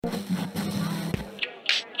Hello,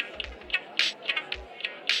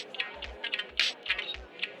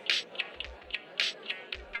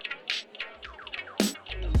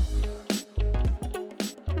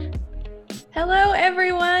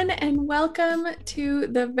 everyone, and welcome to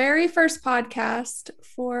the very first podcast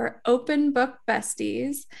for Open Book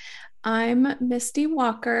Besties. I'm Misty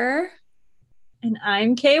Walker. And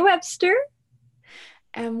I'm Kay Webster.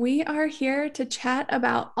 And we are here to chat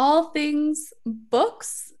about all things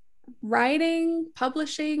books, writing,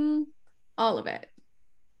 publishing, all of it.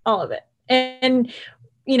 All of it. And,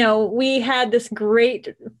 you know, we had this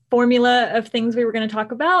great formula of things we were going to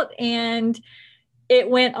talk about, and it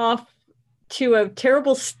went off to a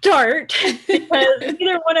terrible start because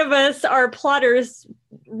neither one of us are plotters,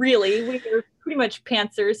 really. We are pretty much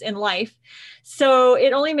pantsers in life. So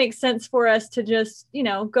it only makes sense for us to just, you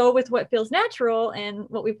know, go with what feels natural and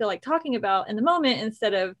what we feel like talking about in the moment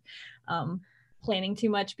instead of planning too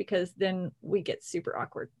much, because then we get super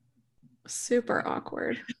awkward. Super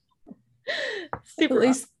awkward. Super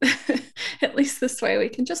at least this way we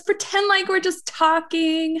can just pretend like we're just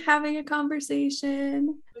talking, having a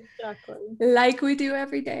conversation. Exactly. Like we do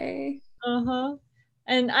every day.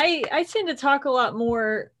 And I tend to talk a lot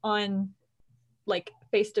more on like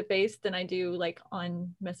face-to-face than I do like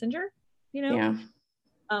on Messenger, you know? Yeah.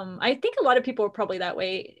 I think a lot of people are probably that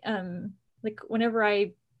way. Like whenever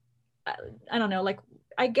I don't know, like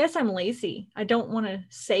I guess I'm lazy. I don't want to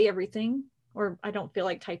say everything, or I don't feel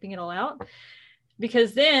like typing it all out,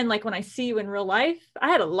 because then like when I see you in real life, I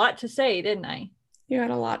had a lot to say, didn't I? You had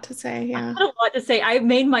a lot to say. Yeah. I had a lot to say. I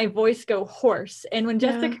made my voice go hoarse. And when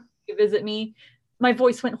Jessica came to visit me, my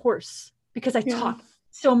voice went hoarse because I talk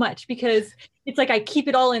so much, because it's like I keep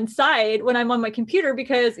it all inside when I'm on my computer,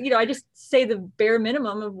 because, you know, I just say the bare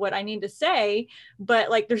minimum of what I need to say, but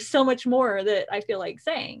like there's so much more that I feel like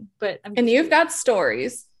saying. But you've got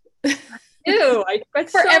stories. Ew,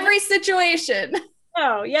 for every situation.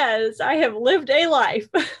 Oh, yes, I have lived a life.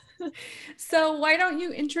 So why don't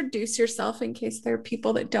you introduce yourself in case there are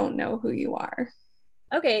people that don't know who you are?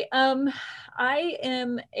 Okay, I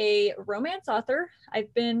am a romance author.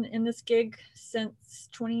 I've been in this gig since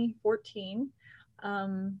 2014.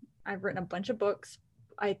 I've written a bunch of books.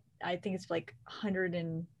 I think it's like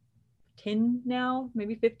 110 now,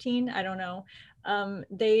 maybe 15. I don't know.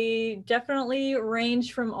 They definitely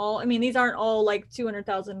range from all, I mean, these aren't all like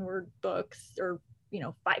 200,000 word books or, you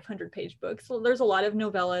know, 500-page books. So there's a lot of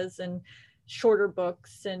novellas and shorter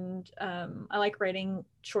books, and I like writing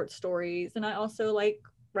short stories, and I also like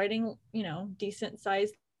writing, you know, decent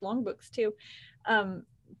sized long books too.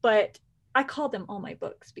 But I call them all my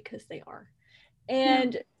books because they are.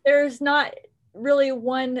 And there's not really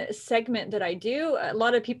one segment that I do. A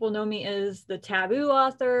lot of people know me as the taboo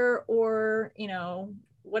author, or, you know,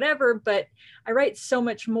 whatever, but I write so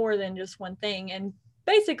much more than just one thing. And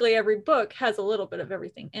basically every book has a little bit of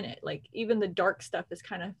everything in it. Like even the dark stuff is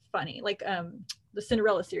kind of funny. Like the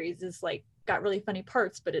Cinderella series is like got really funny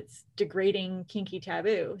parts, but it's degrading, kinky,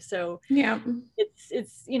 taboo. So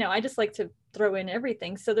it's you know, I just like to throw in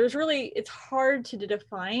everything. So there's really, it's hard to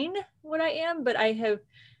define what I am, but I have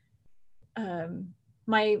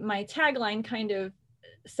my tagline kind of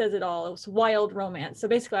says it all. It's wild romance. So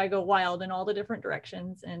basically I go wild in all the different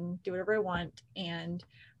directions and do whatever I want. And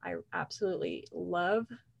I absolutely love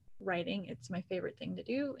writing. It's my favorite thing to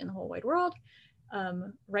do in the whole wide world,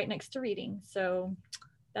 right next to reading. So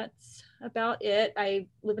that's about it. I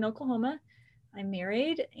live in Oklahoma. I'm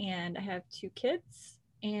married and I have 2 kids.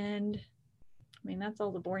 And I mean, that's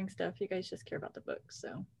all the boring stuff. You guys just care about the books.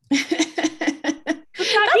 So that's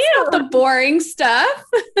not the boring stuff.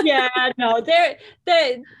 Yeah, no,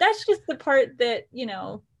 that's just the part that, you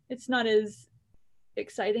know, it's not as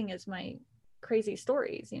exciting as my crazy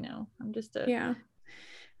stories, you know. I'm just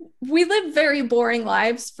we live very boring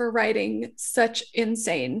lives for writing such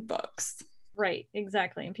insane books. Right,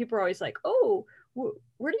 exactly. And people are always like, oh,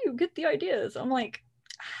 where do you get the ideas? I'm like,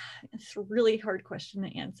 it's a really hard question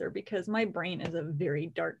to answer because my brain is a very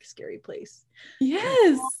dark, scary place.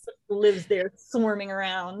 Yes. Lives there swarming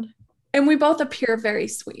around. And we both appear very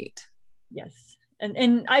sweet. Yes.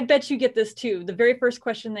 And I bet you get this too. The very first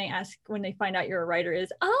question they ask when they find out you're a writer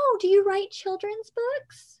is, oh, do you write children's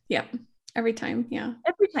books? Yep. Every time. Yeah.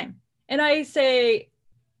 Every time. And I say,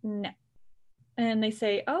 no. And they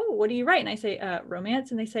say, oh, what do you write? And I say,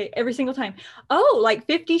 romance. And they say every single time, oh, like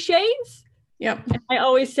 50 Shades? Yep. And I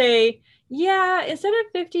always say, yeah, instead of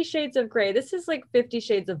 50 Shades of Gray, this is like 50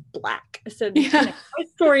 Shades of Black. So you know, my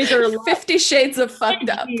stories are 50 Shades of fucked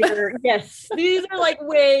up. Yes, these are like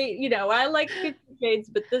way, you know, I like 50 Shades,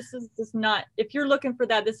 but this is just not, if you're looking for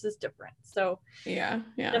that, this is different. So yeah,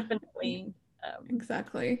 definitely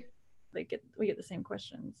Exactly. we get the same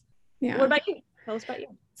questions. Yeah. What about you? Tell us about you.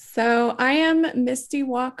 So I am Misty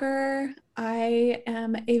Walker. I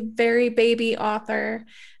am a very baby author.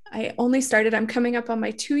 I'm coming up on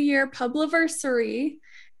my 2-year publiversary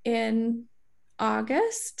in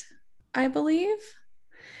August, I believe.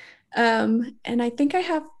 And I think I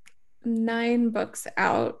have 9 books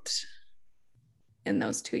out in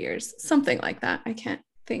those 2 years, something like that. I can't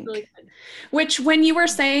think. Really good. Which, when you were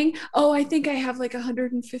saying, oh, I think I have like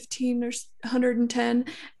 115 or 110,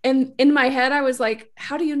 and in my head I was like,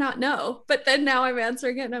 how do you not know? But then now I'm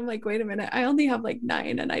answering it and I'm like, wait a minute, I only have like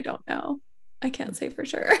 9 and I don't know. I can't say for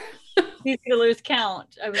sure. Easy to lose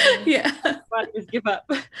count. I mean, yeah. Just give up.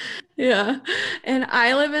 Yeah. And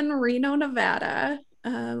I live in Reno, Nevada,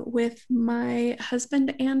 with my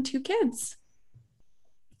husband and 2 kids.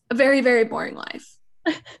 A very, very boring life.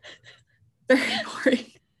 Very boring.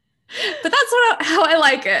 But that's how I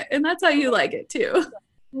like it. And that's how you like it too.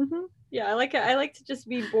 Mm-hmm. Yeah, I like it. I like to just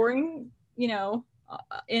be boring,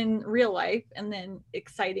 in real life, and then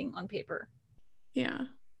exciting on paper. Yeah.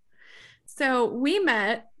 So we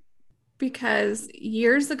met because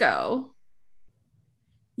years ago,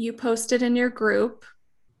 you posted in your group,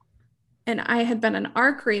 and I had been an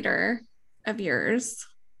ARC reader of yours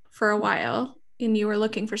for a while, and you were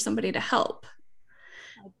looking for somebody to help.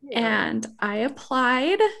 And I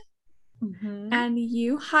applied, and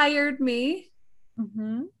you hired me.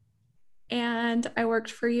 And I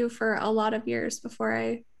worked for you for a lot of years before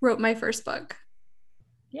I wrote my first book.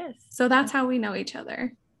 Yes. So that's how we know each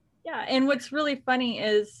other. Yeah. And what's really funny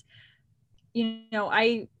is,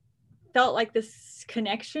 I felt like this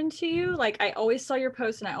connection to you. Like, I always saw your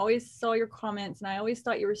posts and I always saw your comments and I always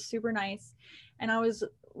thought you were super nice. And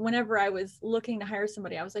whenever I was looking to hire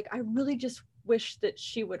somebody, I was like, I really just wish that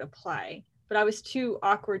she would apply, but I was too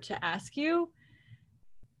awkward to ask you.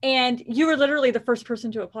 And you were literally the first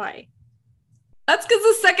person to apply. That's because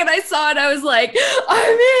the second I saw it, I was like,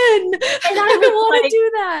 I'm in. And I want to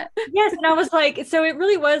do that. Yes. And I was like, so it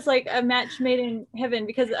really was like a match made in heaven,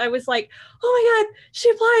 because I was like, oh my God, she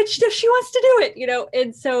applied. She wants to do it,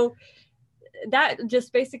 And so that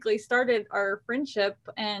just basically started our friendship.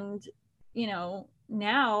 And,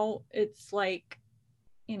 now it's like,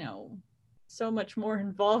 so much more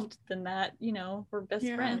involved than that. We're best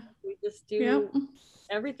friends. We just do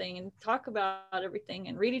everything and talk about everything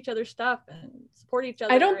and read each other's stuff and support each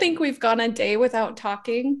other. I don't think we've gone a day without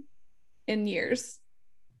talking in years.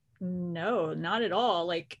 No, not at all.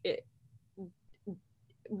 Like,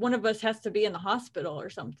 one of us has to be in the hospital or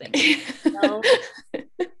something. Because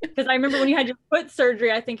I remember when you had your foot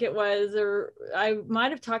surgery, I think it was, or I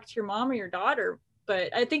might have talked to your mom or your daughter,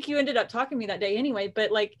 but I think you ended up talking to me that day anyway.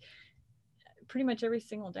 But like, pretty much every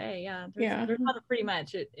single day. There's not a pretty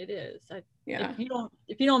much. It is. If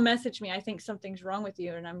you don't message me, I think something's wrong with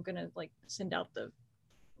you, and I'm gonna like send out the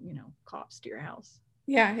cops to your house.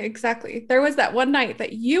 Yeah, exactly. There was that one night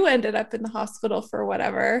that you ended up in the hospital for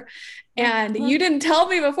whatever, and you didn't tell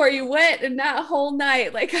me before you went, and that whole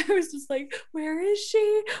night, like, I was just like, where is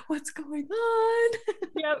she? What's going on?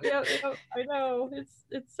 Yep. I know.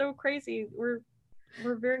 It's so crazy. We're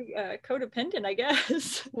very codependent, I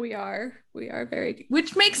guess. We are very,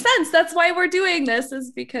 which makes sense. That's why we're doing this,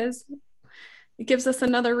 is because it gives us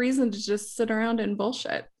another reason to just sit around and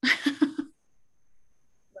bullshit.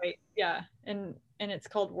 Right. Yeah. And it's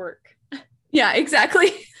called work. Yeah,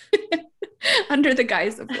 exactly. Under the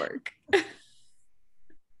guise of work.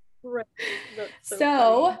 Right.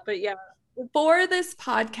 So funny. But yeah. For this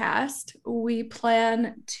podcast, we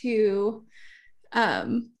plan to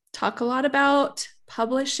talk a lot about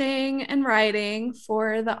publishing and writing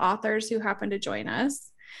for the authors who happen to join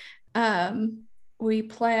us. We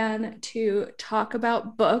plan to talk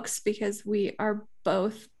about books because we are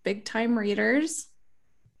both big time readers.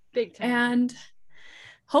 Big time. And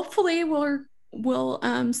hopefully we'll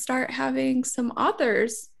start having some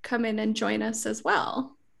authors come in and join us as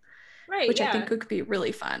well. Right. Which I think could be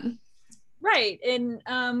really fun. Right. And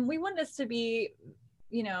we want this to be,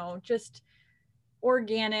 just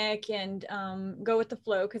organic and go with the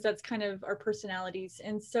flow, because that's kind of our personalities.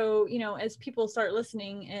 And so, as people start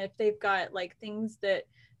listening, if they've got like things that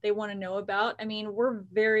they want to know about, I mean, we're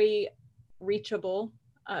very reachable.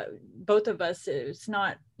 Both of us. It's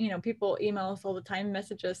not, people email us all the time,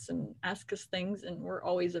 message us and ask us things, and we're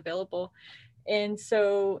always available. And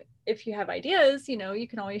so if you have ideas, you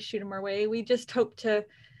can always shoot them our way. We just hope to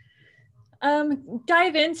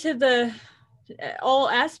dive into all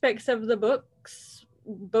aspects of the books,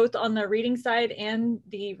 both on the reading side and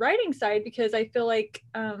the writing side, because I feel like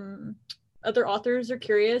other authors are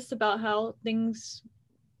curious about how things,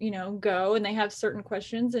 go, and they have certain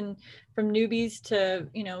questions, and from newbies to,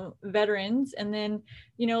 veterans. And then,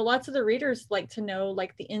 lots of the readers like to know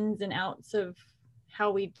like the ins and outs of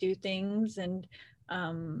how we do things, and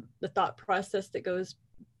the thought process that goes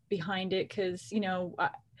behind it. Cause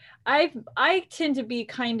I tend to be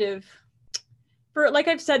kind of, for like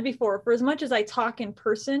I've said before, for as much as I talk in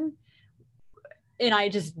person and I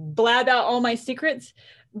just blab out all my secrets,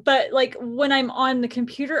 but like when I'm on the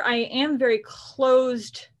computer, I am very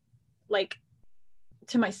closed, like,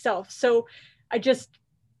 to myself. So I just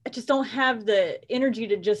don't have the energy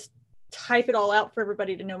to just type it all out for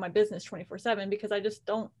everybody to know my business 24/7, because I just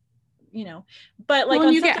don't, but like,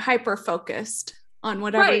 well, you get hyper focused on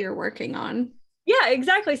whatever right. you're working on. Yeah,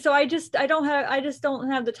 exactly. So I just don't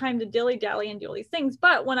have the time to dilly dally and do all these things.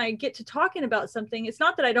 But when I get to talking about something, it's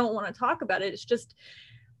not that I don't want to talk about it. It's just,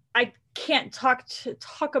 I can't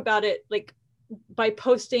talk about it like by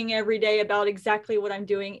posting every day about exactly what I'm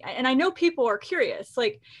doing. And I know people are curious,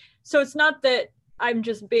 like, so it's not that I'm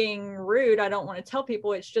just being rude. I don't want to tell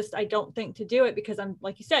people. It's just, I don't think to do it because I'm,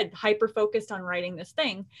 like you said, hyper focused on writing this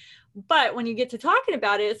thing. But when you get to talking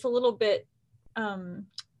about it, it's a little bit,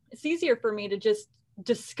 it's easier for me to just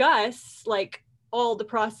discuss like all the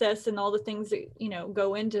process and all the things that,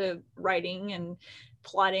 go into writing and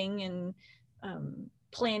plotting and,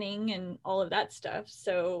 planning and all of that stuff.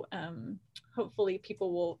 So hopefully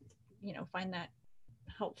people will, find that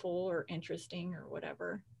helpful or interesting or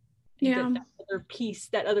whatever. And yeah. get that other piece,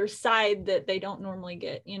 that other side that they don't normally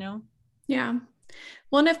get, Yeah.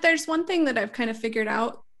 Well, and if there's one thing that I've kind of figured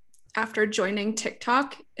out after joining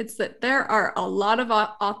TikTok, it's that there are a lot of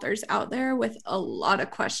authors out there with a lot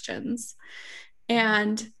of questions.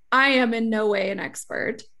 And I am in no way an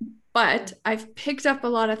expert, but I've picked up a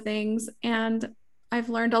lot of things, and I've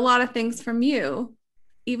learned a lot of things from you,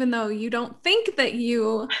 even though you don't think that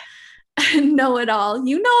you know it all.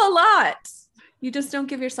 You know a lot. You just don't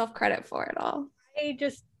give yourself credit for it all. I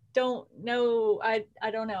just don't know. I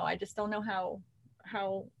don't know. I just don't know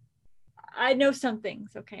how I know some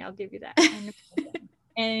things. Okay, I'll give you that.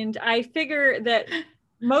 And I figure that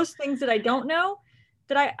most things that I don't know,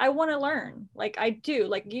 that I want to learn. Like I do,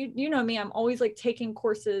 like you know me, I'm always like taking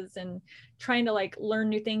courses and trying to like learn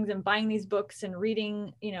new things and buying these books and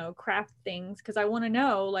reading, craft things, because I want to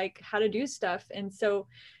know like how to do stuff. And so,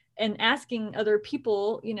 and asking other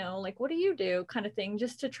people, like, what do you do, kind of thing,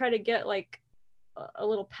 just to try to get like a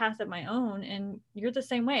little path of my own. And you're the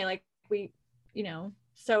same way. Like we,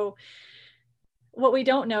 so what we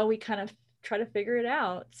don't know, we kind of try to figure it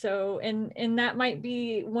out. So, and that might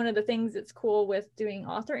be one of the things that's cool with doing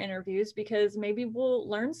author interviews, because maybe we'll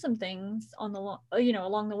learn some things on the,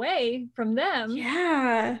 along the way from them,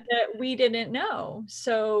 yeah, that we didn't know.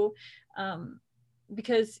 So,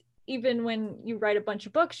 because even when you write a bunch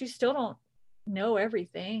of books, you still don't know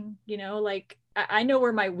everything, like I know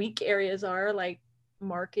where my weak areas are, like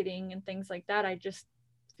marketing and things like that. I just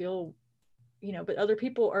feel, but other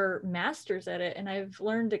people are masters at it. And I've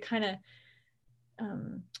learned to kind of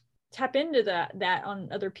tap into that on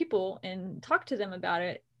other people and talk to them about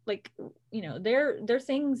it. Like, they're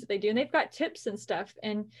things that they do, and they've got tips and stuff.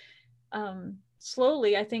 And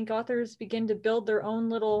slowly, I think authors begin to build their own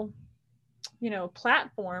little,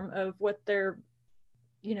 platform of what they're,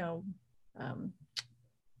 the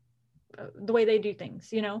way they do things,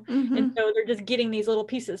 mm-hmm. And so they're just getting these little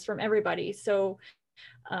pieces from everybody. So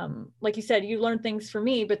like you said, you learn things from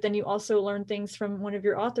me, but then you also learn things from one of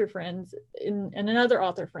your author friends and another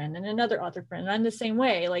author friend and another author friend. And I'm the same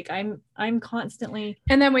way. Like I'm constantly.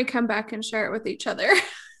 And then we come back and share it with each other.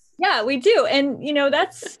 Yeah, we do. And,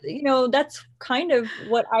 that's kind of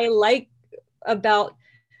what I like about,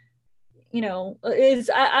 is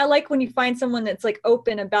I like when you find someone that's like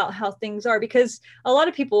open about how things are, because a lot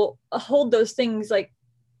of people hold those things like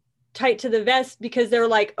tight to the vest because they're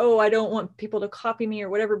like, oh, I don't want people to copy me or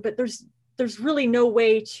whatever. But there's really no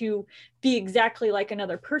way to be exactly like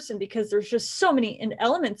another person, because there's just so many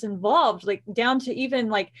elements involved, like down to even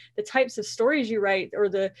like the types of stories you write or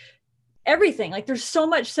the everything. Like there's so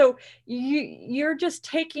much. So you're just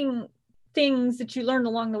taking things that you learned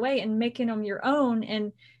along the way and making them your own,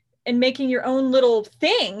 and making your own little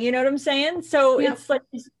thing, you know what I'm saying? So yep. It's like,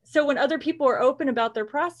 so when other people are open about their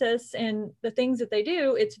process and the things that they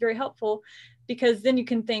do, it's very helpful, because then you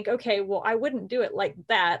can think, okay, well, I wouldn't do it like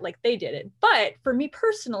that, like they did it. But for me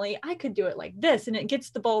personally, I could do it like this, and it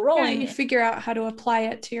gets the ball rolling. Yeah, you figure out how to apply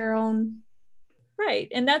it to your own. Right.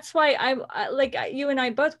 And that's why I like you and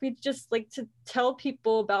I both, we just like to tell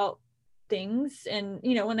people about things. And,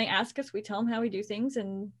 when they ask us, we tell them how we do things.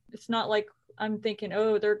 And it's not like I'm thinking,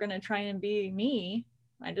 oh, they're going to try and be me.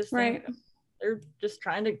 I just think they're just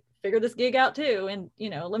trying to figure this gig out too. And,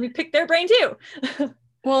 let me pick their brain too.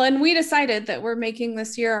 Well, and we decided that we're making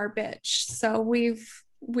this year our bitch. So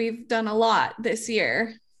we've done a lot this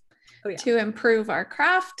year to improve our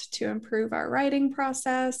craft, to improve our writing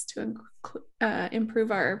process, to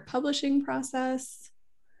improve our publishing process.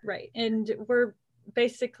 Right. And we're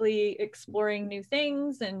basically exploring new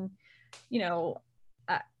things. And,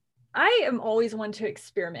 I am always one to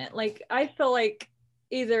experiment. Like, I feel like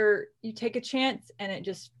either you take a chance and it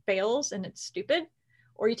just fails and it's stupid,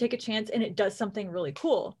 or you take a chance and it does something really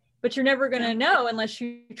cool, but you're never going to know unless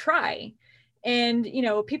you try. And,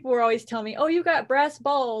 people were always telling me, oh, you got brass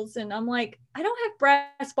balls. And I'm like, I don't have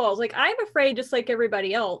brass balls. Like, I'm afraid just like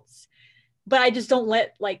everybody else, but I just don't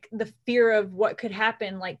let like the fear of what could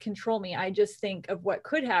happen, like, control me. I just think of what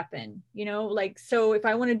could happen, like, so if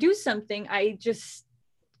I want to do something, I just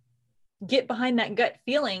get behind that gut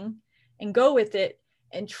feeling and go with it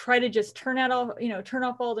and try to just turn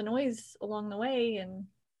off all the noise along the way. And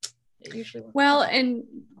it usually works. Well, and,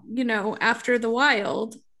 after the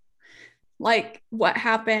Wild, like what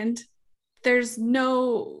happened, that's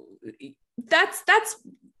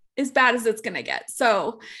as bad as it's going to get.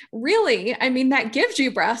 So really, I mean, that gives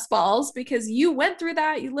you brass balls because you went through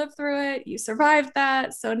that, you lived through it, you survived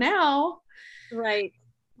that. So now. Right.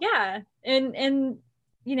 Yeah. And, and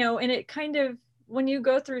it kind of, when you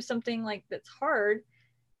go through something like that's hard,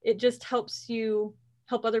 it just helps you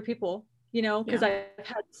help other people, because I've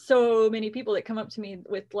had so many people that come up to me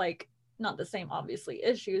with, like, not the same obviously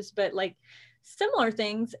issues, but like similar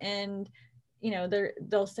things. And,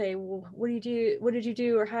 they'll say, well, what did you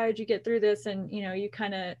do? Or how did you get through this? And, you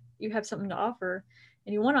have something to offer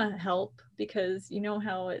and you want to help because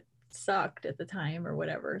how it sucked at the time or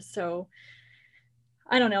whatever. So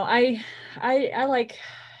I don't know. I like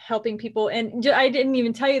helping people. And I didn't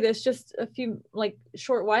even tell you this, just a few, like,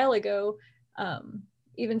 short while ago,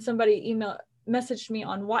 even somebody messaged me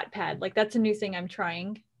on Wattpad. Like, that's a new thing I'm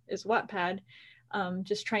trying, is Wattpad.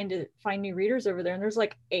 Just trying to find new readers over there. And there's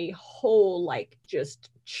like a whole, like, just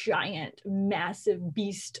giant, massive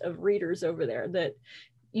beast of readers over there that,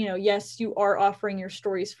 yes, you are offering your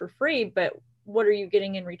stories for free, but what are you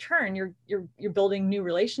getting in return? You're building new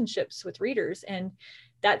relationships with readers, and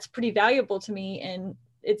that's pretty valuable to me. And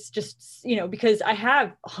it's just, because I have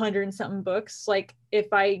 100 and something books, like,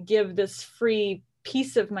 if I give this free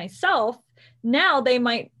piece of myself, now they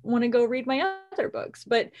might want to go read my other books.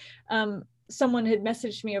 But someone had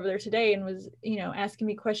messaged me over there today and was, asking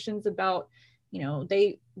me questions about,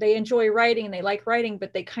 they enjoy writing and they like writing,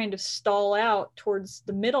 but they kind of stall out towards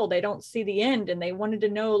the middle. They don't see the end, and they wanted to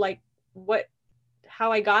know, like,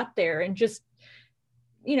 how I got there, and just,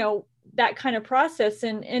 that kind of process.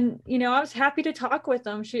 And I was happy to talk with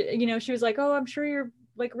them. She was like, oh, I'm sure you're,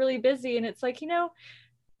 like, really busy. And it's like,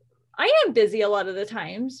 I am busy a lot of the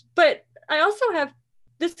times, but I also have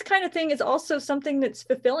this kind of thing is also something that's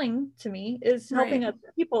fulfilling to me, is helping other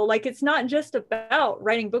people. Like, it's not just about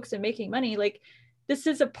writing books and making money. Like, this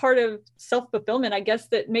is a part of self-fulfillment, I guess,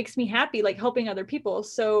 that makes me happy, like helping other people.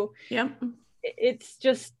 So it's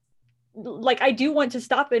just like, I do want to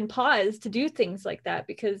stop and pause to do things like that,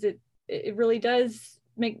 because it really does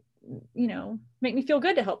make me feel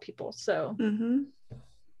good to help people. So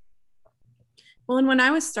well, and when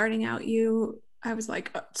I was starting out, I was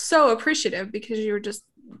like so appreciative because you were just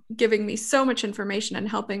giving me so much information and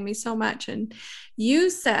helping me so much. And you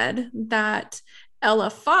said that Ella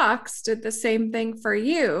Fox did the same thing for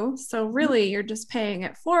you. So really, you're just paying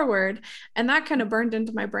it forward. And that kind of burned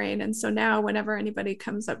into my brain. And so now whenever anybody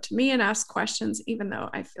comes up to me and asks questions, even though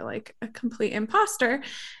I feel like a complete imposter,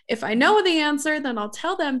 if I know the answer, then I'll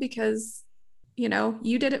tell them, because, you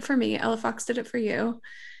did it for me. Ella Fox did it for you.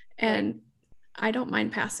 And I don't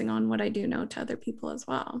mind passing on what I do know to other people as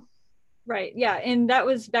well. Right. Yeah. And that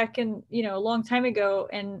was back in, a long time ago.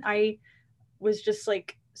 And I was just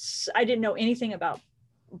like, I didn't know anything about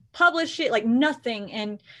publishing, like nothing.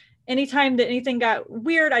 And anytime that anything got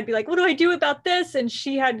weird, I'd be like, what do I do about this? And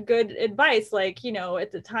she had good advice. Like,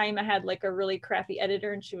 at the time I had like a really crappy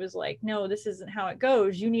editor, and she was like, no, this isn't how it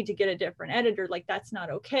goes. You need to get a different editor. Like, that's not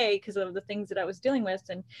okay, because of the things that I was dealing with.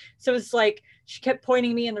 And so it's like, she kept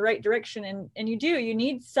pointing me in the right direction. And you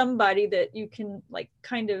need somebody that you can, like,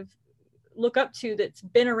 kind of look up to, that's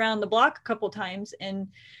been around the block a couple times, and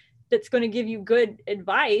that's going to give you good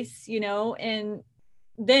advice, and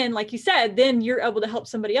then, like you said, then you're able to help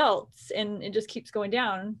somebody else, and it just keeps going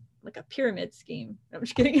down like a pyramid scheme. I'm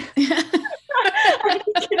just kidding. I'm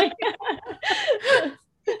just kidding.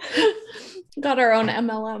 Got our own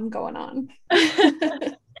MLM going on.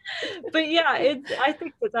 But yeah, I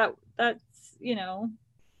think that's,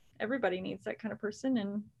 everybody needs that kind of person.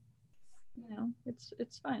 And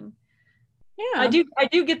It's fun. Yeah. I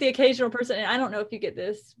do get the occasional person, and I don't know if you get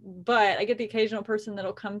this, but I get the occasional person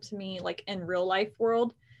that'll come to me like in real life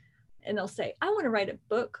world, and they'll say, I want to write a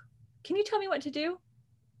book. Can you tell me what to do?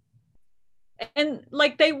 And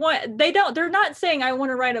like they're not saying I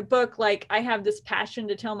want to write a book like I have this passion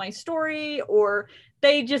to tell my story, or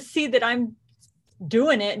they just see that I'm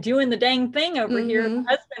doing the dang thing over here. My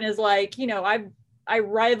husband is like, I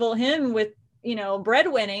rival him with,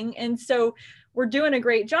 breadwinning. And so we're doing a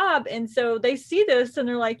great job. And so they see this and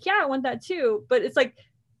they're like, yeah, I want that too. But it's like,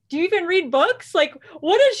 do you even read books? Like,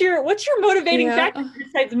 what's your motivating factor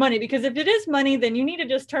besides money? Because if it is money, then you need to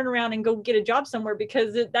just turn around and go get a job somewhere,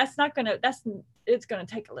 because it's going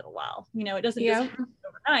to take a little while. It doesn't just happen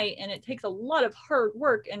overnight, and it takes a lot of hard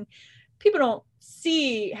work, and people don't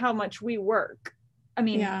see how much we work. I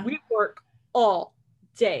mean, we work all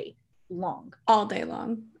day long, all night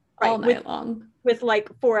long, with like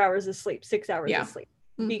 4 hours of sleep, 6 hours of sleep,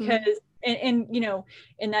 because and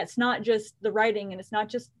and that's not just the writing, and it's not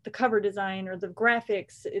just the cover design or the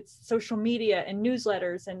graphics, it's social media and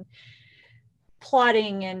newsletters and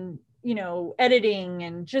plotting and editing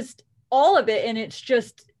and just all of it. And it's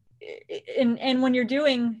just and when you're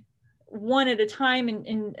doing one at a time,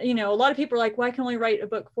 and a lot of people are like, well, I can only write a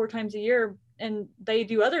book 4 times a year, and they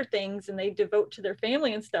do other things and they devote to their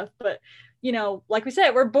family and stuff. But like we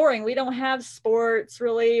said, we're boring. We don't have sports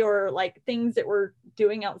really, or like things that we're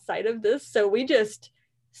doing outside of this. So we just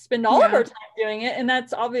spend all of our time doing it. And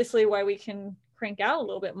that's obviously why we can crank out a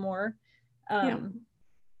little bit more.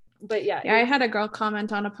 But I had a girl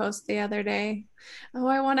comment on a post the other day. Oh,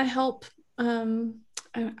 I want to help.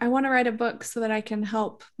 I want to write a book so that I can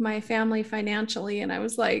help my family financially. And I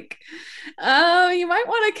was like, oh, you might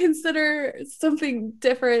want to consider something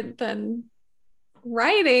different than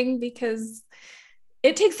writing, because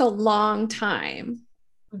it takes a long time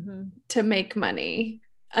to make money,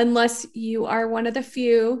 unless you are one of the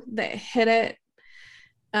few that hit it,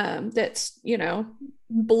 that's,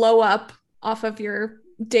 blow up off of your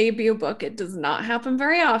debut book. It does not happen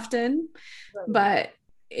very often, but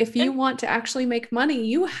if you want to actually make money,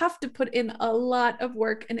 you have to put in a lot of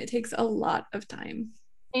work, and it takes a lot of time.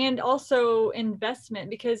 And also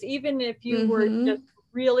investment, because even if you were just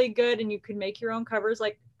really good and you could make your own covers,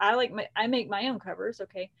 like I make my own covers,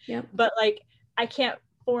 okay? Yeah. But like I can't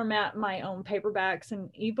format my own paperbacks and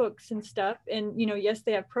ebooks and stuff. And yes,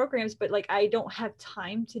 they have programs, but like I don't have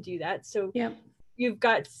time to do that. So you've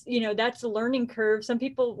got, that's a learning curve. Some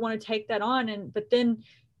people want to take that on, but then,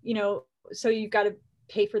 so you've got to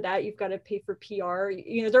pay for that. You've got to pay for PR.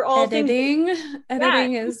 They're all editing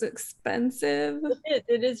is expensive.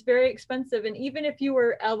 It is very expensive. And even if you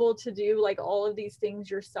were able to do like all of these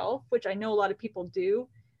things yourself, which I know a lot of people do,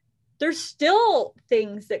 there's still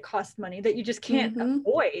things that cost money that you just can't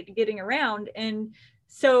avoid getting around. And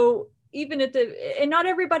so even and not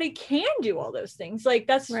everybody can do all those things. Like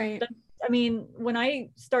that's right. I mean, when I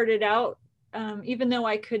started out, even though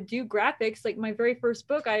I could do graphics, like my very first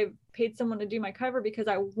book, I paid someone to do my cover because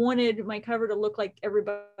I wanted my cover to look like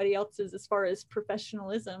everybody else's as far as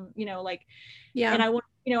professionalism, and I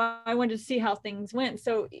wanted to see how things went.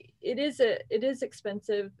 So it is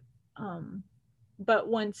expensive. But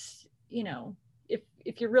once,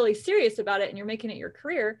 if you're really serious about it and you're making it your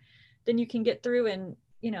career, then you can get through and,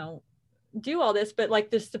 do all this. But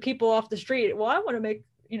like the people off the street, well, I want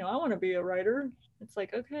to be a writer. It's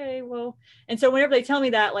like, okay, well, and so whenever they tell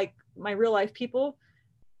me that, like my real life people,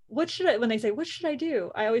 when they say, what should I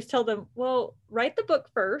do? I always tell them, well, write the book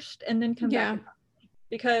first and then come back.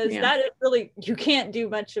 Because that is really, you can't do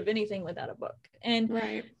much of anything without a book.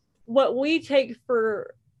 And what we take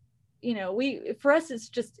for, for us, it's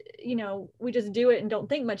just, we just do it and don't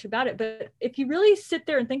think much about it. But if you really sit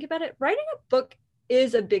there and think about it, writing a book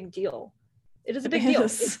is a big deal. It is a big deal.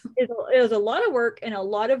 It is a lot of work and a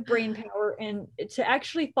lot of brain power, and to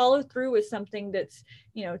actually follow through with something that's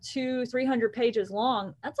 200-300 pages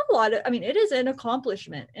long, that's a lot of, it is an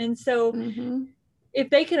accomplishment. And so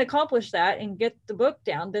if they can accomplish that and get the book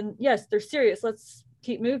down, then yes, they're serious. Let's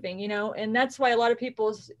keep moving, and that's why a lot of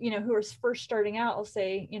people, who are first starting out will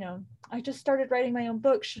say, I just started writing my own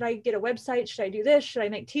book. Should I get a website? Should I do this? Should I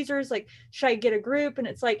make teasers? Like, should I get a group? And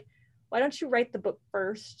it's like, why don't you write the book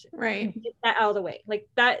first? Right. Get that out of the way. Like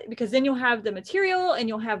that, because then you'll have the material and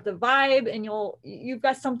you'll have the vibe and you've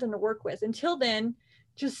got something to work with. Until then,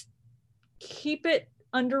 just keep it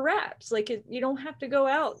under wraps. Like you don't have to go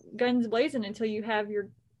out guns blazing until you have your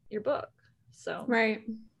book. So. Right.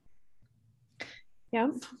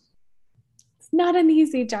 Yep. It's not an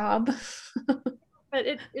easy job. But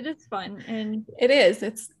it is fun. And it is.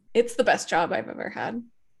 It's the best job I've ever had.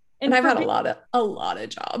 And I've had a lot of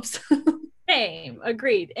jobs. Same,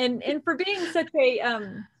 agreed. And for being such a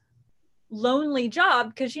lonely job,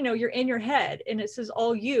 because you know you're in your head and it says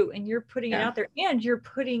all you, and you're putting it out there, and you're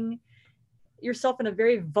putting yourself in a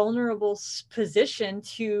very vulnerable position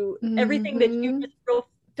to everything that you just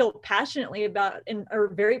feel passionately about and are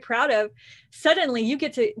very proud of. Suddenly you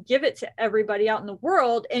get to give it to everybody out in the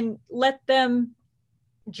world and let them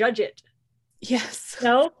judge it. Yes.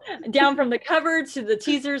 No, down from the cover to the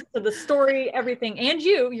teasers to the story, everything. And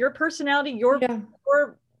your personality, your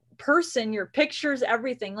person, your pictures,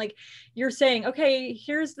 everything. Like you're saying, okay,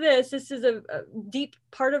 here's this is a deep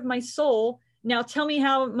part of my soul. Now tell me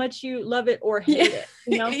how much you love it or hate it,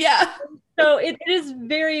 you know? Yeah. So it is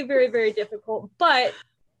very, very, very difficult, but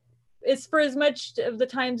it's for as much of the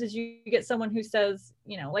times as you get someone who says,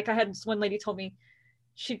 you know, like I had this one lady told me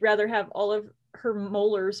she'd rather have all of her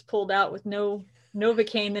molars pulled out with no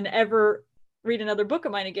Novocaine than ever read another book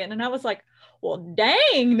of mine again. And I was like, well,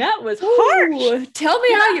 dang, that was harsh. Ooh, tell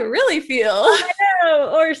me how you really feel. I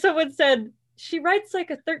know. Or someone said, she writes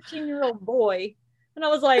like a 13-year-old boy. And I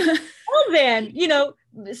was like, well then, you know,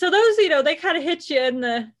 so those, you know, they kind of hit you in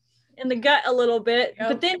the gut a little bit.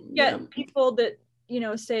 But then you get people that, you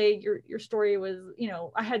know, say your story was, you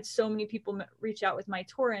know, I had so many people reach out with my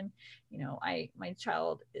Torin, you know, my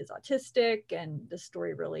child is autistic, and the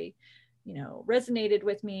story really, you know, resonated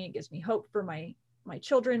with me. It gives me hope for my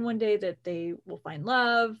children one day that they will find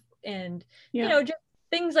love, and you know, just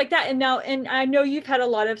things like that. And I know you've had a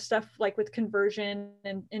lot of stuff like with conversion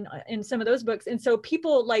and in some of those books, and so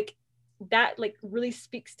people like that like really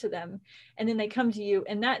speaks to them, and then they come to you,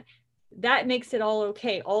 and that makes it all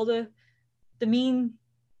okay. All the mean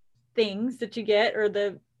things that you get, or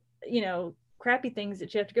the, you know, crappy things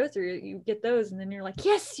that you have to go through, you get those, and then you're like,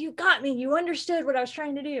 yes, you got me, you understood what I was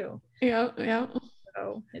trying to do. Yeah.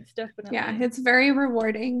 So it's definitely, it's very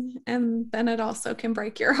rewarding, and then it also can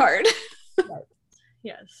break your heart.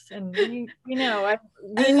 Yes. And you know,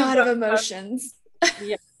 a lot of emotions.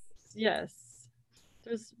 yes,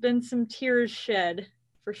 there's been some tears shed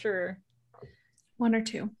for sure. 1 or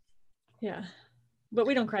 2. Yeah, but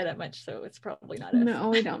we don't cry that much, so it's probably not us. No,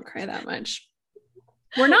 we don't cry that much.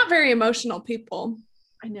 We're not very emotional people.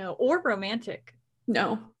 I know. Or romantic.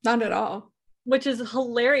 No, not at all. Which is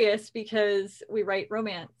hilarious because we write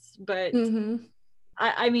romance, but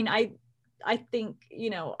I mean, I think, you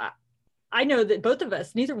know, I know that both of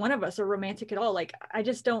us, neither one of us are romantic at all. Like, I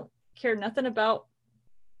just don't care nothing about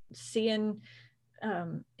seeing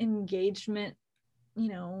engagement, you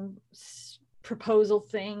know, proposal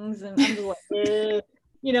things, and I'm just like,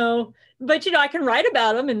 you know, but you know, I can write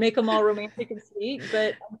about them and make them all romantic and sweet,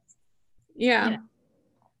 but you know.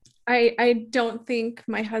 I don't think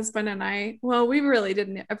my husband and I, well, we really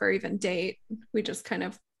didn't ever even date. We just kind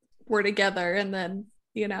of were together, and then,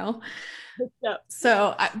 you know,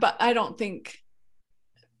 so but I don't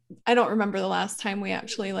remember the last time we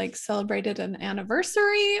actually like celebrated an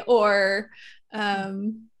anniversary, or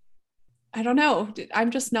I don't know. I'm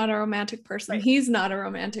just not a romantic person. Right. He's not a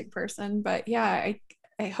romantic person, but yeah,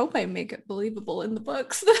 I hope I make it believable in the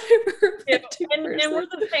books that I'm a romantic person. And we're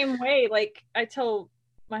the same way. Like, I tell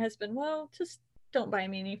my husband, well, just don't buy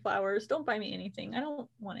me any flowers. Don't buy me anything. I don't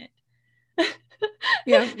want it.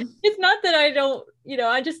 Yeah. It's not that I don't, you know,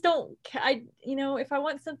 I just don't, you know, if I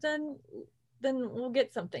want something, then we'll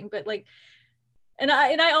get something. But like, and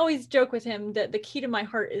I always joke with him that the key to my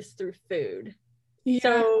heart is through food. Yeah,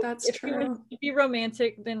 so that's if true. you want to be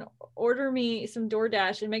romantic, then order me some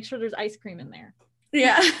DoorDash and make sure there's ice cream in there.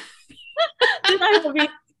 Yeah. Then I will be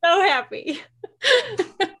so happy.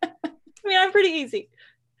 I mean, I'm pretty easy.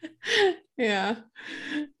 Yeah,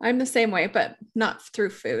 I'm the same way, but not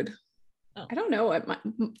through food. Oh. I don't know what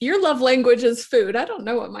your love language is. Food. I don't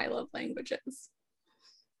know what my love language is.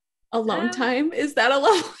 Alone time. Is that a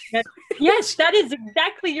love language? Yes, that is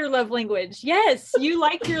exactly your love language. Yes, you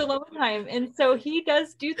like your alone time, and so he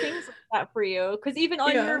does do things like that for you. Because even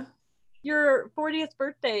on your 40th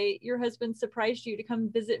birthday, your husband surprised you to come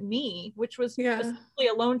visit me, which was essentially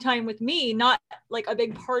alone time with me, not like a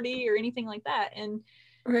big party or anything like that. And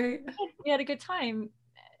right, we had a good time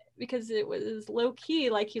because it was low key,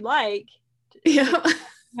 like you like. Yeah.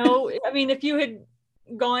 No, I mean, if you had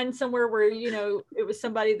gone somewhere where, you know, it was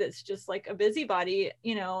somebody that's just like a busybody,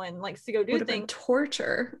 you know, and likes to go do things,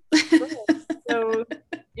 torture. So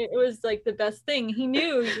it was like the best thing. He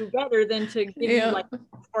knew you better than to give you like a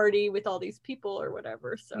party with all these people or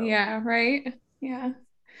whatever. So yeah, right. Yeah.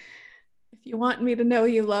 If you want me to know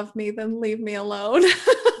you love me, then leave me alone.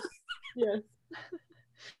 Yes.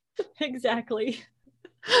 Exactly.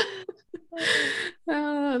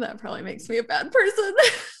 That probably makes me a bad person.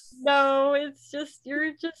 No, it's just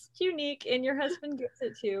you're just unique, and your husband gets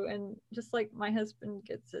it too, and just like my husband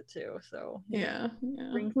gets it too. So Yeah.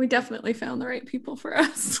 We definitely found the right people for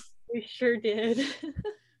us. we sure did.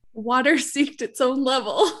 Water seeked its own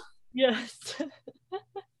level. Yes.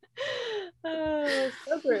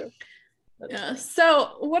 So true. Yeah.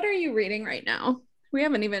 So, what are you reading right now? We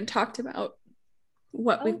haven't even talked about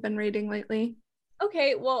what we've been reading lately.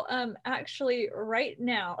 Okay, well, actually, right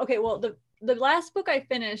now, okay, well, the last book I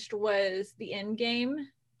finished was The Endgame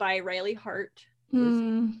by Riley Hart. It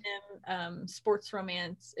was sports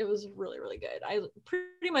romance. It was really, really good. I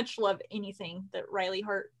pretty much love anything that Riley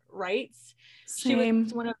Hart writes. Same. She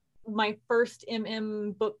was one of my first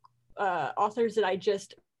book authors that I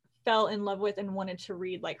just fell in love with and wanted to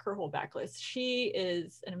read like her whole backlist. She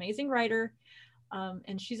is an amazing writer,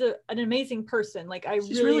 and she's an amazing person. Like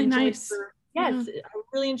she's really nice. Her. Yes, I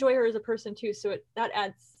really enjoy her as a person too. So that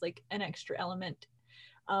adds like an extra element.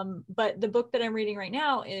 But the book that I'm reading right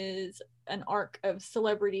now is an arc of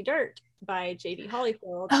Celebrity Dirt by J.D.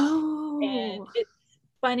 Hollyfield. Oh. And it's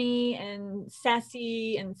funny and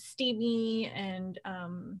sassy and steamy and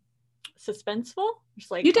suspenseful.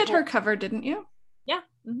 Just like you did her cover, didn't you? Yeah.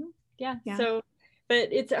 Mm-hmm. Yeah. So, but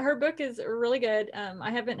her book is really good.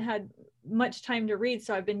 I haven't had much time to read,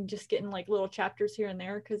 so I've been just getting like little chapters here and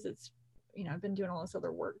there because it's, I've been doing all this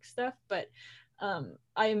other work stuff, but I'm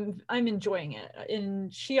enjoying it,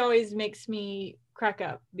 and she always makes me crack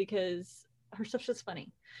up because her stuff's just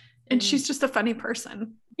funny, and she's just a funny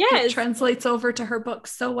person. Yes, it translates over to her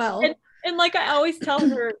books so well. And like I always tell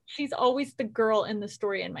her, she's always the girl in the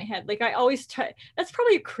story in my head. Like I always try. That's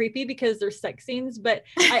probably creepy because there's sex scenes, but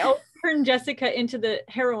I always turn Jessica into the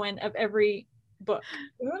heroine of every book.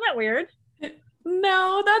 Isn't that weird?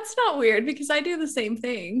 No, that's not weird because I do the same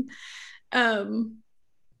thing. I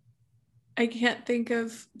can't think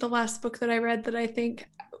of the last book that I read that I think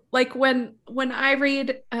like when I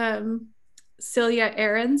read Celia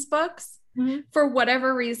Aaron's books, for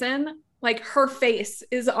whatever reason, like her face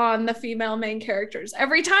is on the female main characters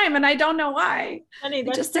every time, and I don't know why.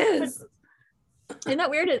 It just is. Isn't that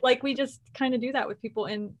weird? Like we just kind of do that with people,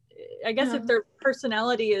 and I guess if their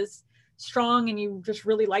personality is strong and you just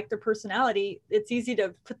really like their personality, it's easy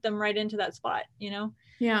to put them right into that spot,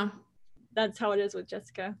 Yeah. That's how it is with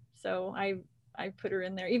Jessica. So I put her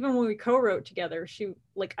in there. Even when we co-wrote together,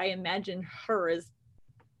 I imagined her as,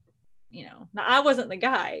 now I wasn't the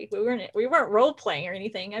guy. We weren't role playing or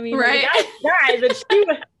anything. I mean, right. The guy, but she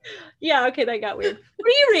was, yeah, okay, that got weird. What are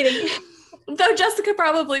you reading? Though Jessica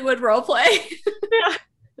probably would role play. Yeah.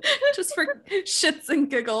 Just for shits and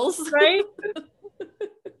giggles. Right?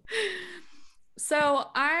 So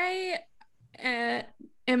I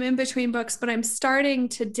am in between books, but I'm starting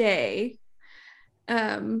today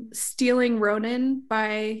Stealing Ronan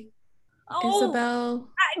by Isabel.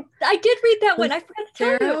 I did read that one. I forgot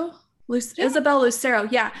to tell you. Isabel Lucero.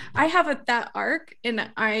 Yeah, I have that arc, and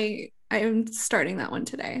I am starting that one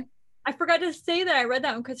today. I forgot to say that I read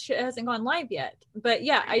that one because it hasn't gone live yet. But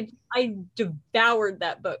yeah, I devoured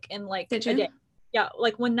that book in like a day. Yeah,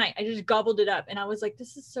 like one night. I just gobbled it up, and I was like,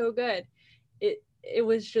 "This is so good." It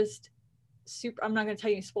was just super. I'm not going to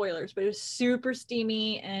tell you spoilers, but it was super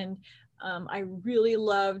steamy, and I really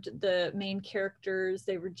loved the main characters.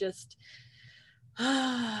 They were just,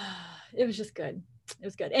 it was just good. It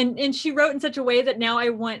was good. And she wrote in such a way that now I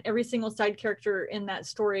want every single side character in that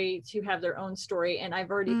story to have their own story. And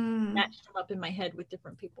I've already matched them up in my head with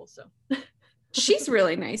different people. So she's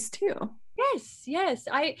really nice too. Yes.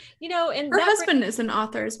 And her husband is an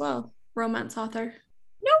author as well. Romance author.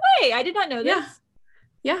 No way. I did not know this.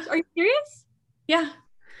 Yeah. Are you serious? Yeah.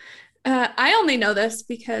 I only know this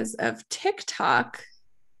because of TikTok.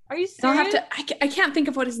 Are you serious? I can't think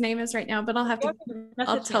of what his name is right now, but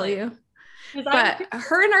I'll tell you. But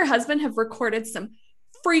her and her husband have recorded some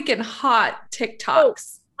freaking hot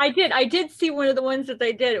TikToks. Oh, I did see one of the ones that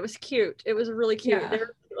they did. It was cute. It was really cute. They were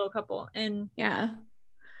a cute little couple. And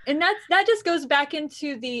that just goes back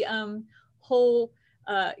into the whole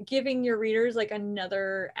giving your readers like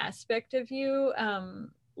another aspect of you.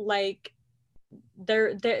 Like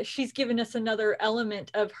she's given us another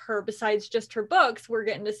element of her besides just her books. We're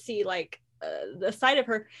getting to see like the side of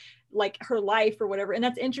her, like her life or whatever, and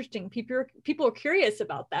that's interesting. People are curious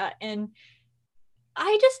about that, and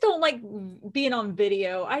I just don't like being on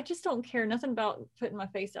video. I just don't care nothing about putting my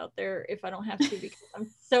face out there if I don't have to, because I'm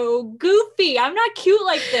so goofy. I'm not cute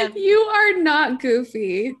like them. You are not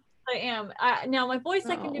goofy. I am. Now my voice,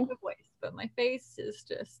 I can do my voice, but my face is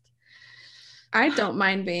just. I don't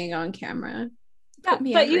mind being on camera. Yeah,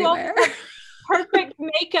 but you also have perfect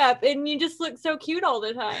makeup and you just look so cute all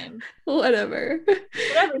the time. Whatever.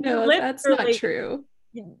 No, that's not true.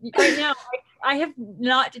 Right now, I have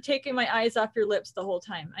not taken my eyes off your lips the whole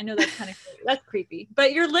time. I know that's kind of that's creepy,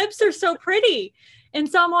 but your lips are so pretty, and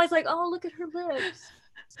so I'm always like, oh, look at her lips.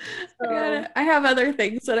 So. I have other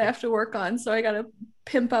things that I have to work on, so I gotta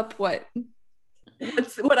pimp up what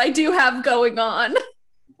I do have going on.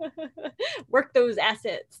 Work those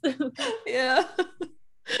assets. Yeah.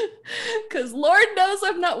 Because Lord knows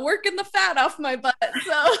I'm not working the fat off my butt.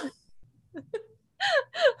 So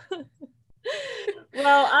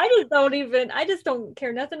well, I just don't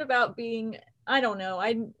care nothing about being, I don't know.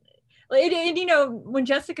 And you know, when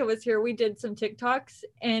Jessica was here, we did some TikToks,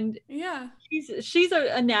 and yeah, she's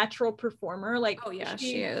a natural performer. Like, oh yeah,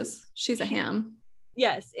 she is. She's a ham.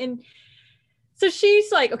 Yes. And so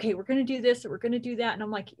she's like, okay, we're going to do this, or we're going to do that. And I'm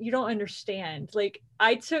like, you don't understand. Like,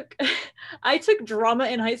 I took drama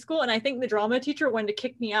in high school, and I think the drama teacher wanted to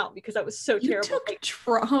kick me out because I was so terrible. You took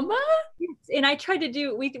drama? And I tried to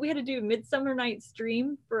do, we had to do Midsummer Night's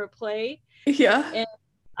Dream for a play. Yeah. And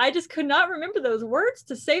I just could not remember those words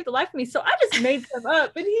to save the life of me. So I just made them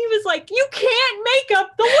up. And he was like, you can't make up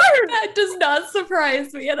the words. That does not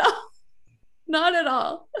surprise me at all. Not at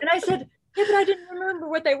all. And I said, yeah, but I didn't remember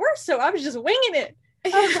what they were, so I was just winging it.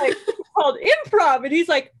 I was like, it's called improv. And he's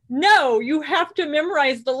like, no, you have to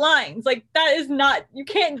memorize the lines. Like, that is not, you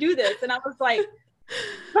can't do this. And I was like,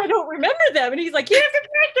 I don't remember them. And he's like, you have to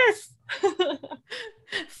practice.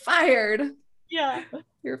 Fired. Yeah.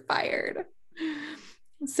 You're fired.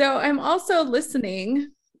 So I'm also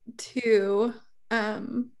listening to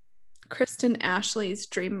Kristen Ashley's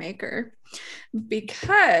Dreammaker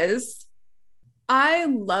because I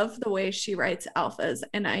love the way she writes alphas.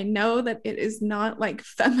 And I know that it is not like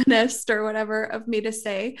feminist or whatever of me to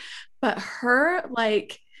say, but her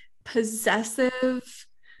like possessive,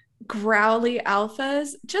 growly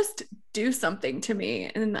alphas just do something to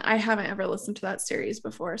me. And I haven't ever listened to that series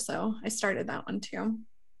before. So I started that one too.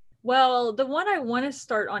 Well, the one I want to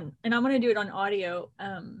start on, and I'm going to do it on audio,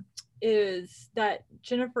 is that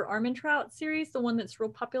Jennifer Armentrout series, the one that's real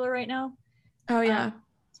popular right now. Oh, yeah.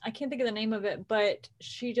 I can't think of the name of it, but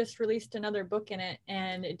she just released another book in it,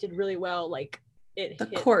 and it did really well. Like, it The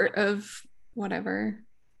hit, Court of whatever.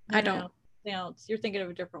 I don't. No, you're thinking of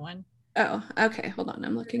a different one. Oh, okay. Hold on.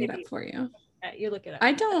 I'm looking it up for you. Yeah, you look it up.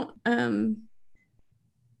 I don't.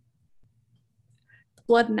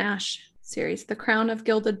 Blood and Ash series, The Crown of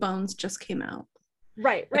Gilded Bones, just came out.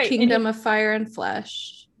 Right. The Kingdom of Fire and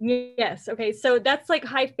Flesh. Yes. Okay. So that's like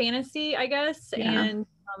high fantasy, I guess. Yeah. And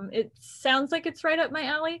it sounds like it's right up my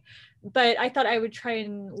alley, but I thought I would try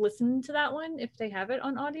and listen to that one if they have it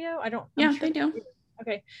on audio. I don't. Yeah, sure they do.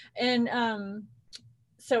 Okay. And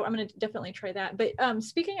so I'm going to definitely try that. But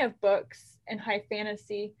speaking of books and high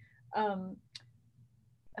fantasy,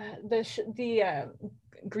 the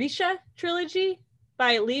Grisha trilogy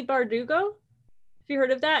by Leigh Bardugo. Have you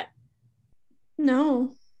heard of that?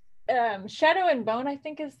 No. Shadow and Bone, I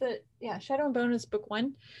think Shadow and Bone is book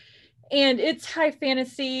 1. And it's high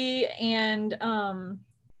fantasy, and I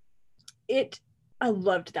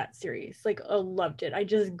loved that series. Like, I loved it. I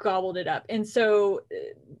just gobbled it up. And so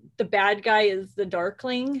the bad guy is the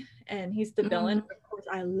Darkling, and he's the villain. Of course,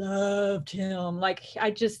 I loved him. Like,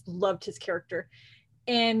 I just loved his character.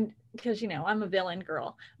 And because, I'm a villain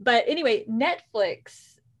girl. But anyway,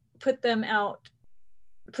 Netflix put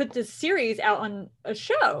this series out on a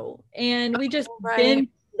show, and we just binged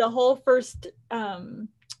the whole first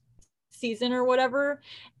season or whatever.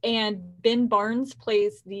 And Ben Barnes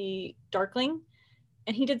plays the Darkling,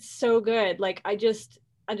 and he did so good. Like, I just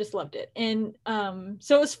loved it. And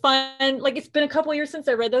so it was fun. Like, it's been a couple years since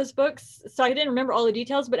I read those books, so I didn't remember all the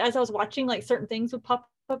details, but as I was watching, like, certain things would pop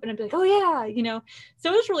up, and I'd be like, oh yeah,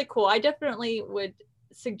 so it was really cool. I definitely would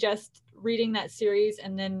suggest reading that series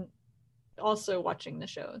and then also watching the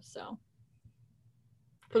show. So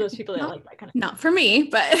for those people that like that kind of not for me,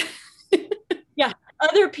 but yeah,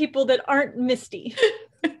 other people that aren't misty.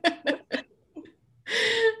 I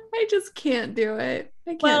just can't do it.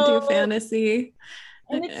 I can't do fantasy.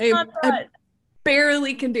 And I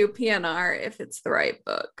barely can do PNR if it's the right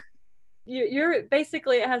book. You're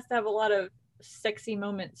basically, it has to have a lot of sexy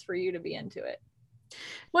moments for you to be into it.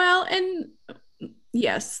 Well, and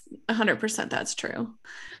yes, 100% that's true.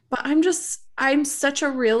 But I'm such a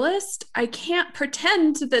realist. I can't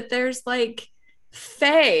pretend that there's like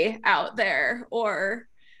fae out there or,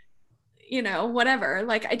 whatever.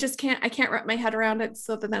 Like, I can't wrap my head around it,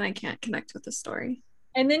 so that then I can't connect with the story.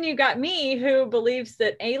 And then you got me, who believes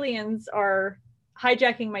that aliens are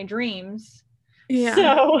hijacking my dreams. Yeah.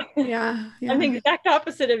 So yeah. I'm the exact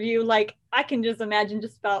opposite of you. Like, I can just imagine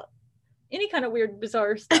just about any kind of weird,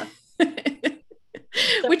 bizarre stuff.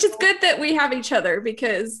 Which is good that we have each other,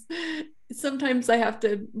 because Sometimes I have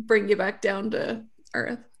to bring you back down to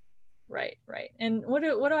earth. Right. And what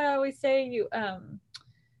do I always say? You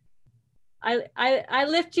I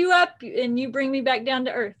lift you up and you bring me back down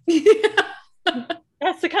to earth.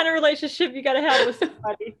 That's the kind of relationship you got to have with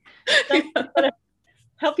somebody. Someone's gotta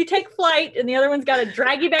help you take flight, and the other one's got to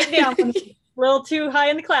drag you back down when it's a little too high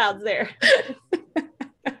in the clouds there.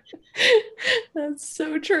 That's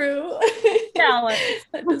so true. Balance.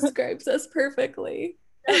 That describes us perfectly.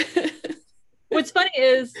 What's funny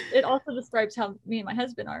is it also describes how me and my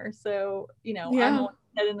husband are. So, you know, I'm always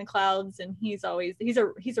head in the clouds, and he's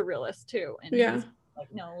a realist too. And he's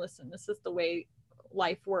like, no, listen, this is the way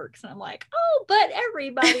life works. And I'm like, oh, but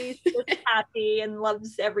everybody's just happy and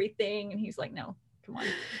loves everything. And he's like, no, come on.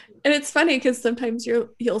 And it's funny because sometimes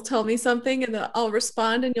you'll tell me something and then I'll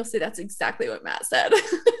respond and you'll say that's exactly what Matt said.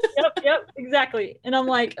 Yep, exactly. And I'm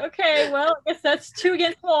like, okay, well, I guess that's 2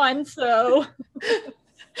 against 1. So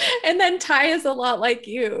and then Ty is a lot like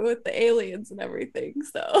you with the aliens and everything.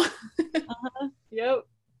 So yep.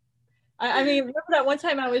 I mean, remember that one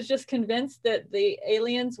time I was just convinced that the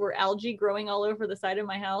aliens were algae growing all over the side of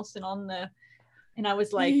my house and and I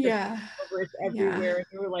was like, it's everywhere. And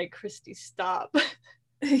you were like, Christy, stop.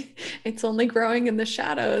 It's only growing in the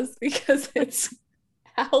shadows because it's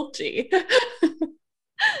algae.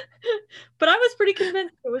 But I was pretty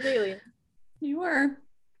convinced it was aliens. You were.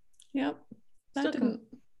 Yep. That didn't.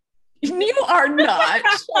 You are not.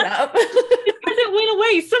 Shut up. Because it went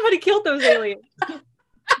away. Somebody killed those aliens.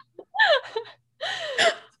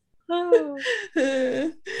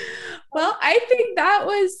 Well, I think that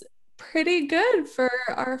was pretty good for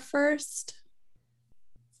our first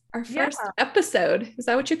episode. Is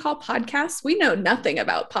that what you call podcasts? We know nothing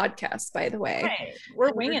about podcasts, by the way. Right.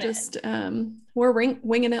 We're winging it. We're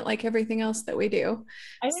winging it like everything else that we do.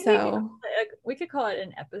 I think we could call it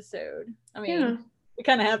an episode. I mean, we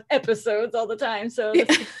kind of have episodes all the time, so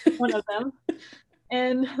this is one of them.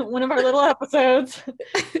 And one of our little episodes.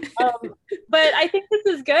 But I think this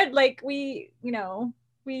is good. Like we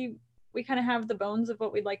kind of have the bones of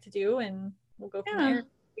what we'd like to do, and we'll go from there.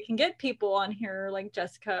 We can get people on here like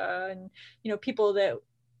Jessica and, people that,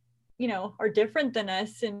 are different than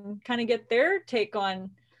us and kind of get their take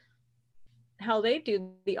on how they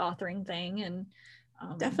do the authoring thing. And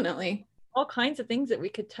definitely all kinds of things that we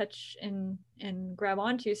could touch and grab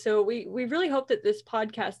onto. So we really hope that this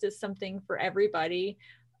podcast is something for everybody,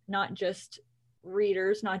 not just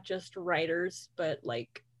readers, not just writers, but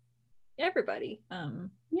like everybody.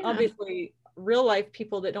 Obviously real life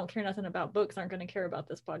people that don't care nothing about books aren't going to care about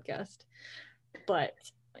this podcast, but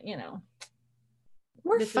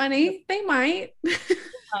we're funny. They might.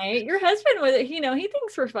 Your husband was, he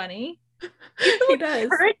thinks we're funny. He does.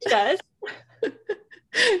 Encouraged us.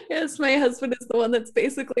 Yes, my husband is the one that's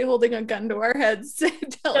basically holding a gun to our heads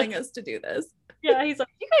telling us to do this. Yeah, he's like,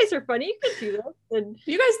 you guys are funny, you can do this. And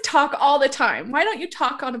you guys talk all the time. Why don't you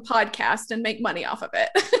talk on a podcast and make money off of it?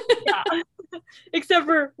 Yeah. Except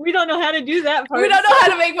for we don't know how to do that part. We don't know how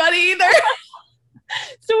to make money either.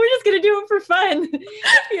 So we're just gonna do it for fun.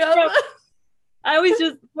 Yep. So I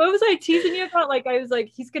was what was I teasing you about? Like I was like,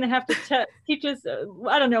 he's gonna have to teach us.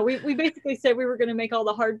 I don't know. We basically said we were gonna make all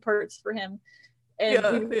the hard parts for him, and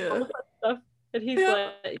stuff. And he's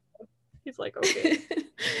like, okay.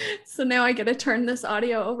 So now I get to turn this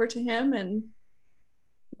audio over to him and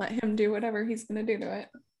let him do whatever he's gonna do to it.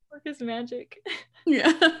 Work his magic.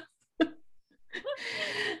 Yeah.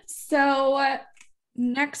 So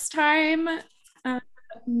next time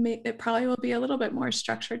it probably will be a little bit more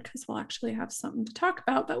structured because we'll actually have something to talk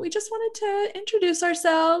about, but we just wanted to introduce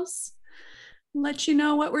ourselves, let you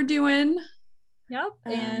know what we're doing. Yep.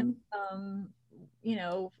 And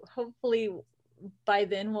hopefully by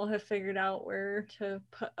then we'll have figured out where to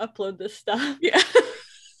upload this stuff. Yeah.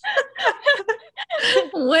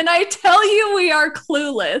 When I tell you we are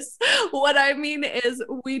clueless, what I mean is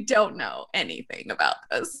we don't know anything about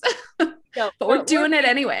this. No, but we're doing it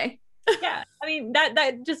anyway. Yeah, I mean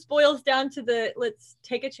that just boils down to let's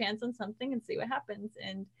take a chance on something and see what happens.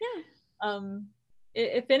 And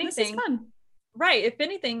if anything, this is fun. Right, if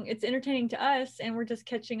anything, it's entertaining to us, and we're just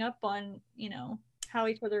catching up on how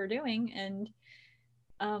each other are doing, and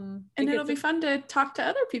it'll be fun to talk to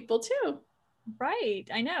other people too. Right,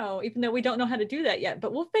 I know, even though we don't know how to do that yet,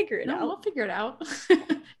 but we'll figure it out. We'll figure it out.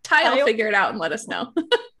 Ty will figure it out and let us know.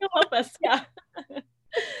 He'll help us. Yeah.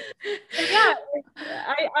 Yeah,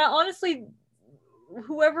 I honestly,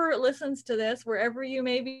 whoever listens to this, wherever you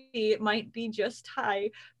may be, it might be just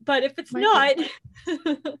Ty, but if it's not,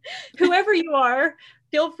 whoever you are,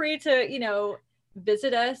 feel free to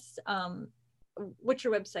visit us. What's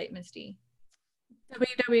your website, Misty?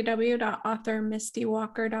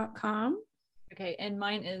 www.authormistywalker.com. Okay, and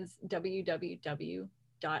mine is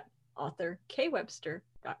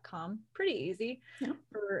www.authorkwebster.com. Pretty easy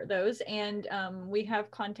for those. And we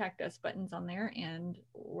have contact us buttons on there, and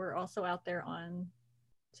we're also out there on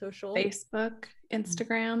social. Facebook,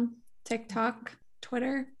 Instagram, TikTok,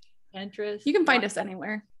 Twitter. Pinterest. You can find us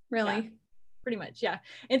anywhere, really. Yeah, pretty much, yeah.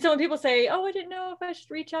 And so when people say, oh, I didn't know if I should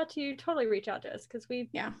reach out to you, totally reach out to us, because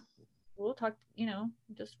we'll talk,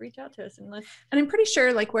 just reach out to us. And I'm pretty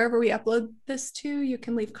sure like wherever we upload this to, you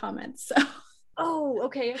can leave comments. So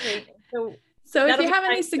okay. So if you have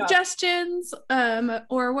any suggestions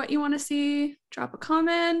or what you want to see, drop a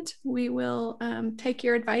comment. We will take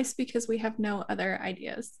your advice because we have no other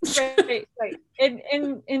ideas. Right.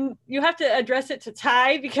 And you have to address it to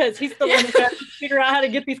Ty, because he's the one who's got to figure out how to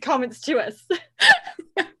get these comments to us.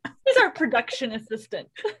 He's our production assistant.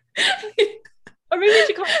 Or maybe we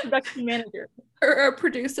should call him production manager. Or a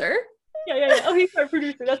producer. Yeah. Oh, he's our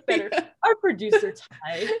producer. That's better. Yeah. Our producer,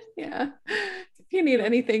 Ty. Yeah. If you need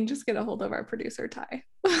anything, just get a hold of our producer, Ty.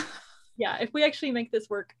 Yeah. If we actually make this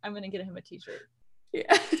work, I'm going to get him a t-shirt.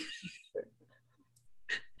 Yeah.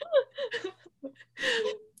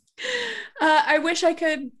 I wish I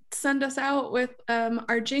could send us out with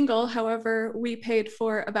our jingle. However, we paid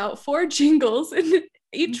for about 4 jingles and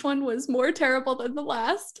each one was more terrible than the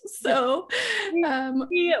last. So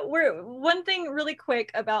we're one thing really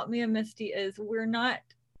quick about me and Misty is we're not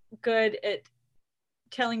good at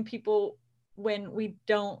telling people when we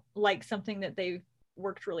don't like something that they've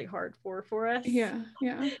worked really hard for us. Yeah.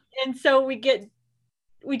 And so we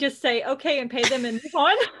just say okay and pay them and move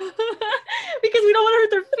on because we don't want to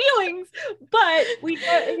hurt their feelings. But we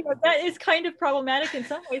that is kind of problematic in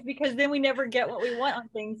some ways, because then we never get what we want on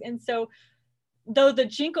things. And so though the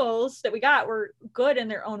jingles that we got were good in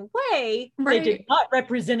their own way, They did not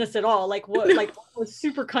represent us at all. Like what was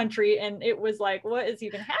super country, and it was like, what is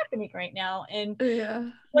even happening right now? And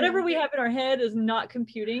whatever we have in our head is not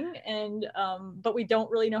computing, and but we don't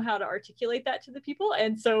really know how to articulate that to the people,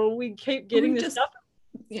 and so we keep getting this stuff.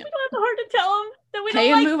 We don't have the heart to tell them that we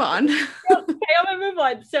don't like move on. Pay them and move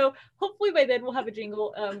on. So hopefully by then we'll have a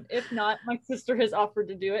jingle. If not, my sister has offered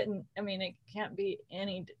to do it, and I mean it can't be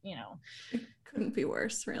any, It couldn't be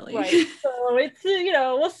worse, really. Right. So it's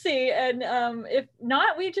we'll see, and if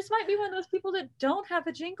not, we just might be one of those people that don't have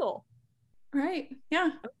a jingle. Right.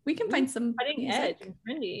 Yeah. We can find some cutting edge and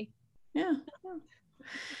trendy. Yeah.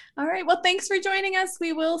 All right. Well, thanks for joining us.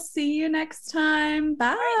 We will see you next time.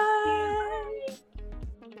 Bye. Bye.